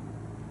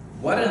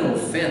 What an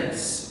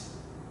offense,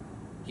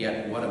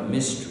 yet what a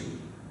mystery.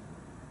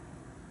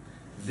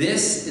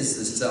 This is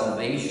the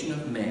salvation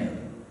of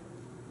man,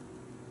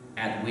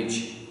 at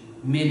which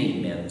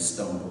many men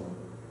stumble.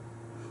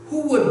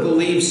 Who would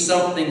believe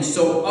something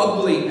so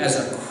ugly as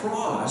a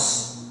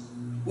cross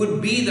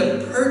would be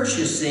the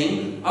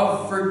purchasing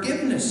of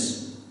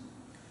forgiveness?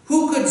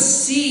 Who could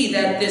see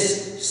that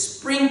this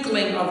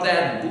sprinkling of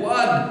that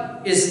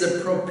blood is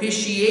the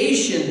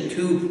propitiation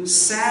to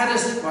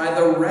satisfy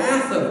the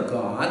wrath of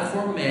God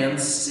for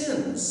man's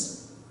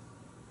sins?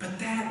 But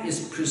that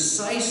is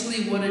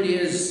precisely what it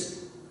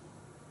is.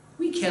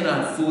 We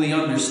cannot fully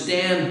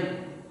understand.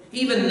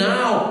 Even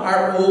now,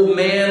 our old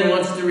man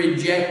wants to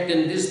reject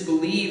and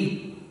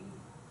disbelieve.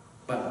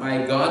 But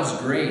by God's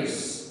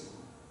grace,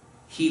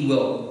 he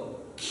will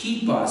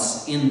keep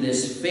us in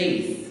this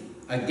faith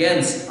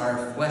against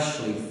our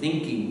fleshly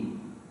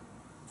thinking.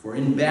 For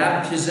in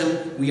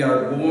baptism, we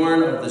are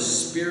born of the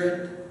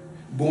Spirit,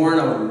 born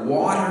of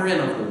water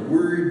and of the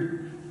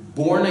Word,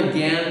 born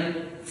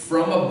again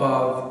from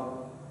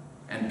above.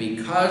 And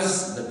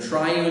because the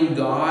Triune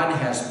God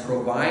has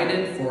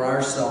provided for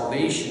our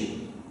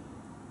salvation,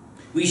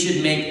 we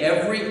should make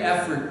every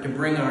effort to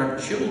bring our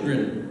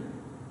children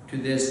to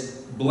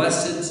this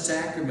blessed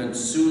sacrament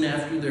soon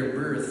after their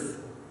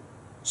birth.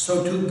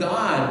 So to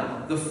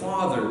God the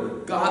Father,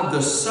 God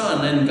the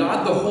Son, and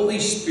God the Holy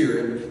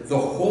Spirit, the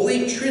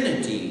Holy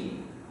Trinity,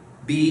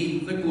 be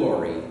the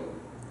glory.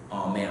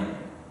 Amen.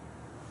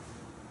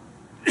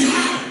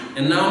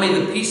 And now may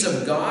the peace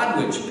of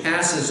God, which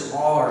passes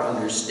all our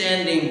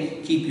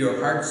understanding, keep your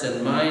hearts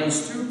and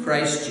minds through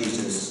Christ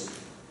Jesus.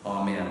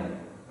 Amen.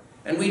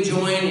 And we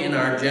join in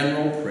our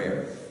general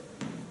prayer.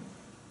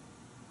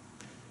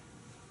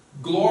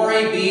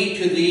 Glory be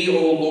to thee,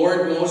 O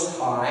Lord Most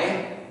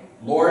High,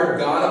 Lord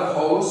God of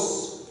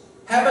hosts.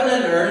 Heaven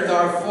and earth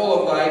are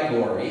full of thy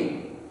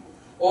glory.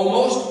 O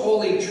most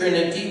holy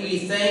Trinity, we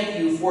thank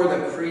you for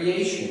the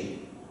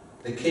creation,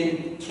 the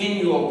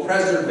continual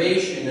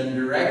preservation and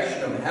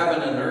direction of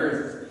heaven and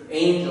earth,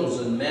 angels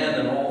and men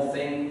and all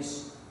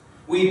things.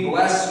 We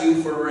bless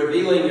you for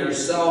revealing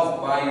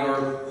yourself by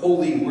your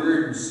holy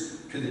words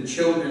to the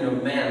children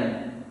of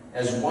men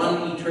as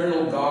one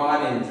eternal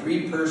God in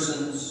three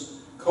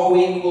persons,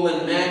 co-equal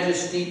in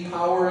majesty,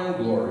 power, and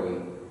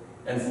glory,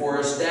 and for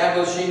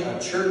establishing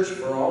a church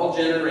for all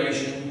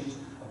generations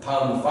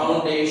upon the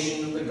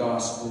foundation of the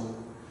gospel.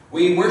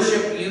 We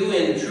worship you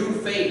in true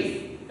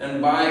faith,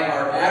 and by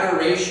our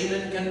adoration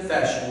and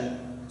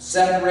confession,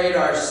 separate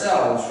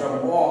ourselves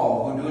from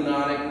all who do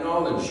not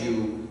acknowledge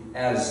you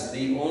as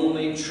the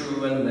only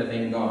true and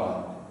living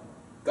God.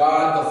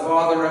 God, the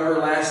Father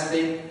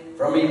everlasting,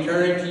 from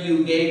eternity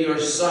you gave your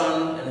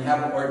Son and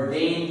have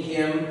ordained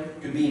him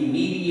to be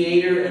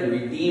mediator and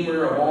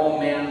redeemer of all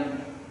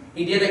men,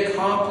 he did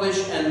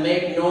accomplish and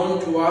make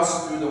known to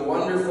us through the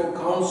wonderful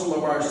counsel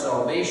of our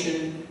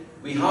salvation,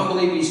 we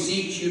humbly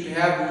beseech you to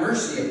have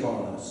mercy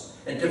upon us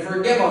and to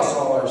forgive us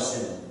all our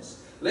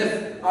sins.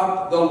 Lift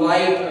up the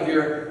light of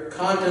your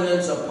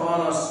countenance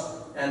upon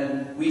us,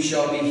 and we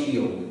shall be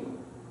healed.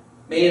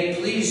 May it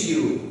please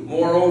you,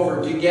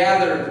 moreover, to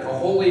gather a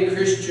holy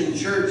Christian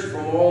church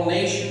from all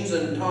nations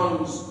and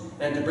tongues,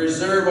 and to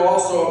preserve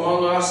also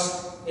among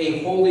us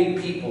a holy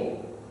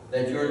people,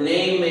 that your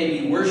name may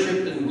be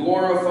worshipped and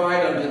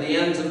glorified unto the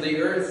ends of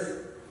the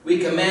earth. We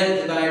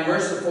commend to thy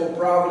merciful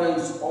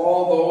providence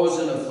all those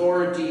in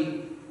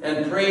authority,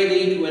 and pray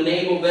thee to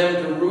enable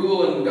them to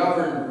rule and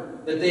govern,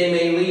 that they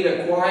may lead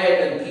a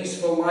quiet and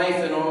peaceful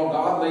life in all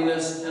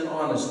godliness and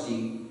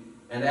honesty.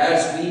 And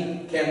as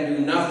we can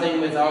do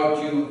nothing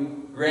without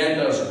you, grant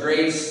us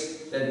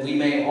grace that we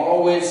may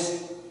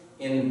always,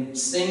 in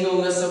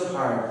singleness of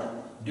heart,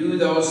 do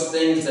those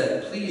things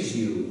that please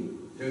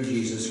you through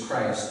Jesus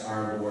Christ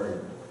our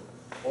Lord.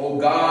 O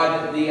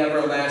God, the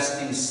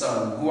everlasting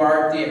Son, who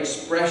art the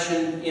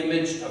expression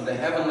image of the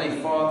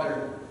heavenly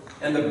Father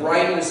and the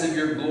brightness of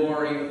your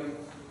glory,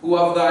 who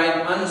of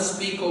thine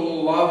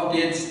unspeakable love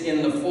didst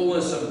in the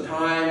fullness of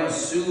time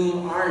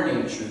assume our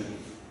nature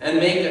and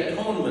make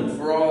atonement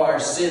for all our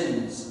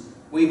sins,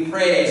 we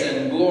praise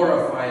and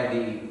glorify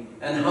thee,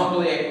 and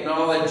humbly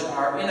acknowledge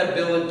our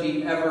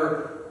inability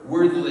ever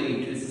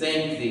worthily to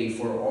thank thee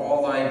for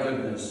all thy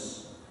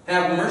goodness.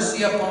 Have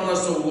mercy upon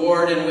us, O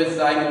Lord, and with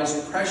thy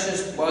most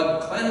precious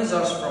blood cleanse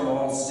us from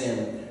all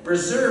sin.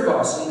 Preserve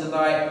us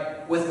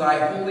with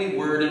thy holy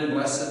word and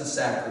blessed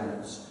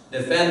sacraments.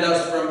 Defend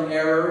us from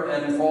error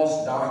and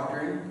false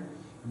doctrine.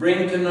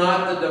 Bring to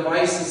naught the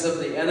devices of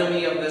the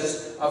enemy of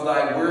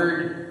thy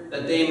word,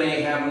 that they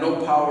may have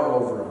no power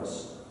over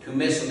us, to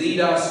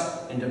mislead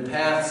us into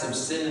paths of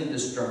sin and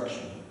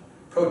destruction.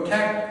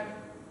 Protect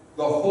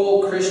the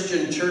whole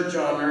Christian church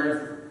on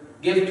earth.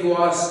 Give to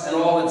us and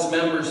all its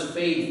members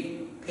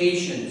faith,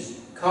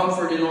 patience,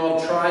 comfort in all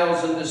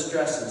trials and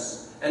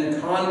distresses, and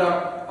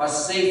conduct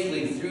us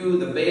safely through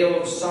the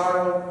veil of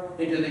sorrow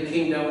into the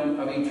kingdom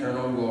of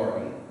eternal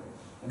glory.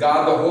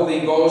 God the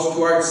Holy Ghost,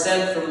 who art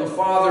sent from the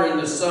Father and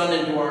the Son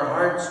into our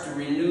hearts to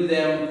renew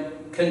them,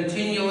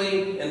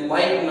 continually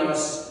enlighten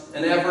us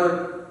and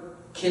ever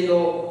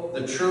kindle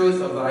the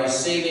truth of thy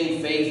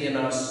saving faith in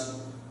us.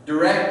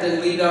 Direct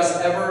and lead us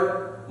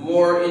ever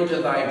more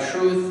into thy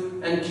truth,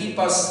 and keep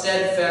us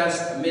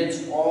steadfast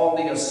amidst all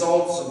the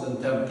assaults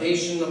of the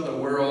temptation of the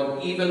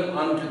world, even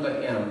unto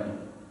the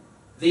end.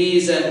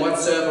 These and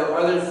whatsoever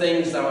other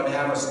things thou would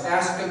have us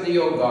ask of thee,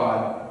 O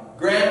God,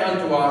 grant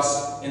unto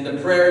us in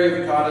the prayer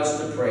you've taught us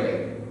to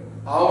pray.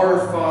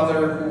 Our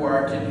Father, who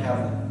art in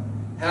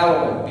heaven,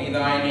 hallowed be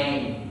thy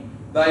name.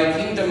 Thy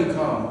kingdom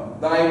come,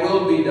 thy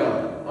will be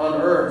done, on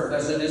earth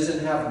as it is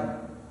in heaven.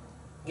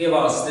 Give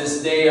us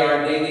this day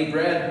our daily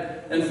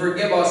bread, and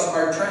forgive us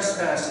our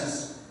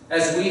trespasses,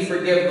 as we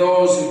forgive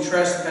those who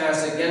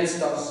trespass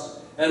against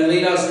us. And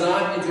lead us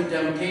not into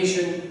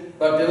temptation,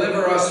 but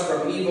deliver us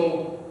from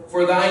evil.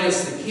 For thine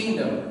is the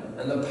kingdom,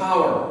 and the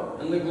power,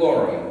 and the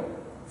glory,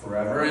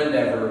 forever and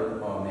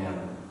ever.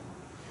 Amen.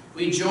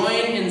 We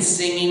join in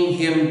singing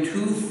hymn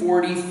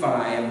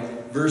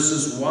 245,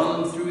 verses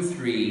 1 through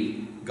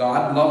 3,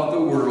 God loved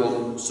the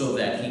world so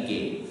that he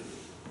gave.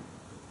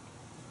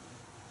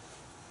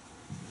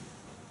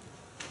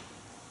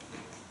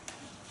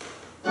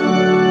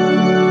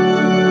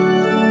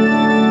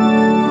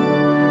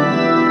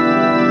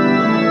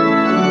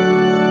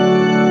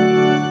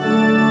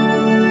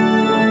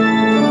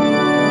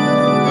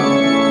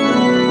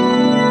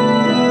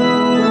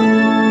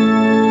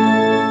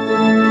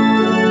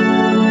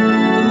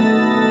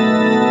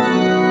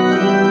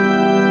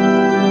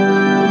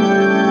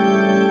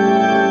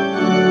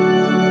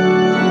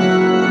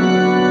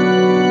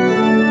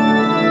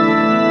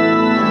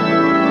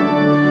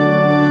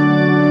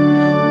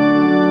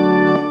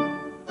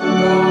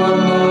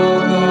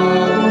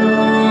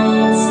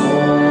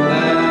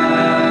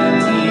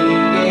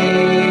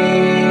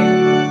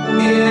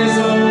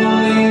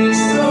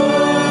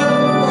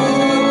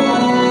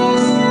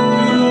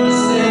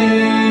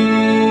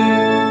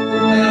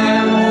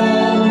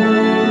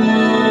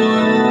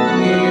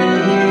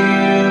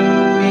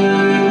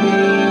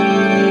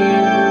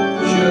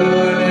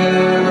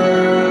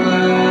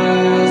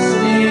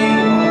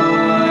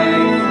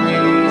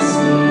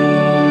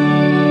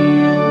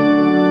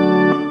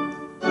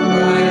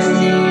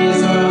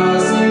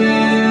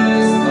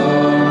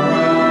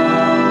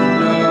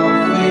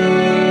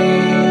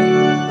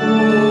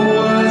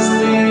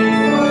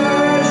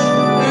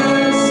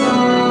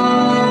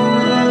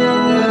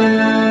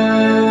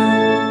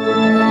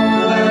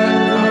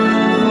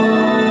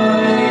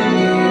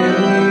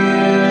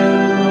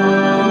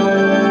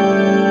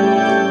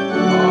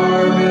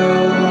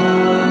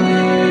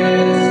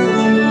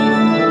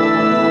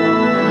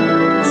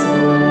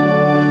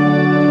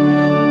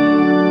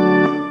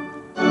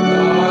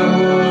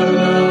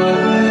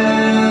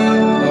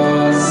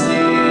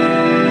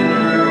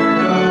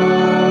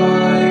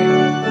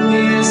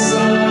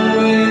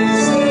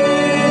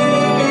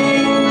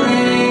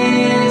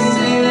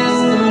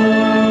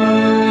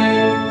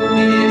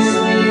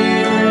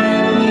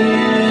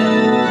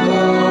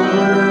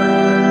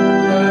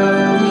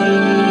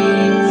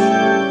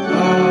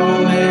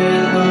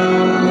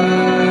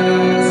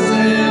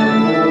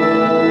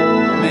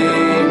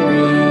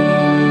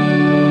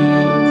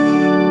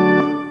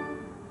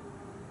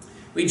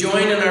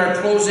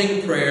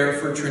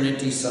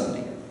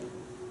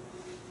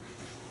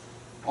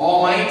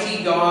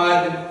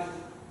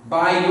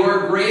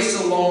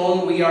 grace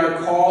alone we are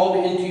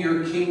called into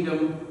your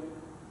kingdom,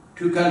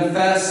 to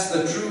confess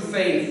the true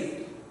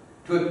faith,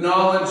 to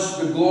acknowledge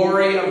the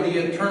glory of the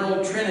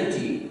eternal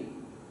Trinity,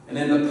 and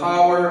in the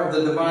power of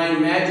the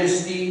divine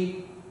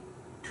majesty,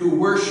 to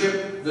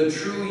worship the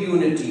true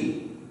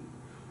unity.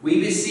 We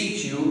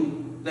beseech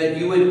you that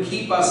you would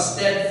keep us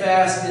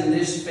steadfast in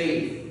this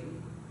faith,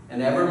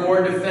 and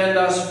evermore defend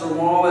us from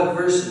all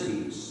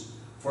adversities.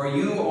 For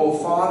you, O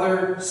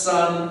Father,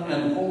 Son,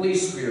 and Holy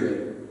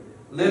Spirit,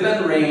 live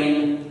and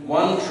reign,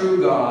 one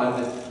true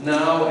God,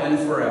 now and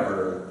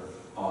forever.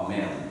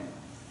 Amen.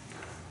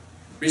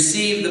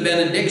 Receive the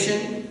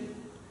benediction,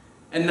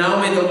 and now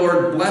may the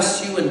Lord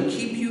bless you and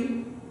keep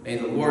you. May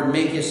the Lord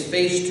make his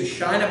face to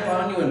shine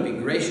upon you and be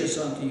gracious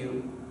unto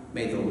you.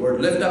 May the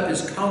Lord lift up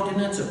his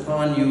countenance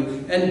upon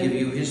you and give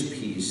you his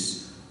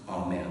peace.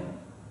 Amen.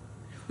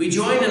 We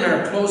join in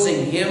our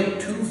closing hymn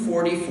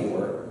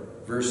 244,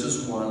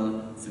 verses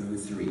 1 through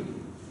 3.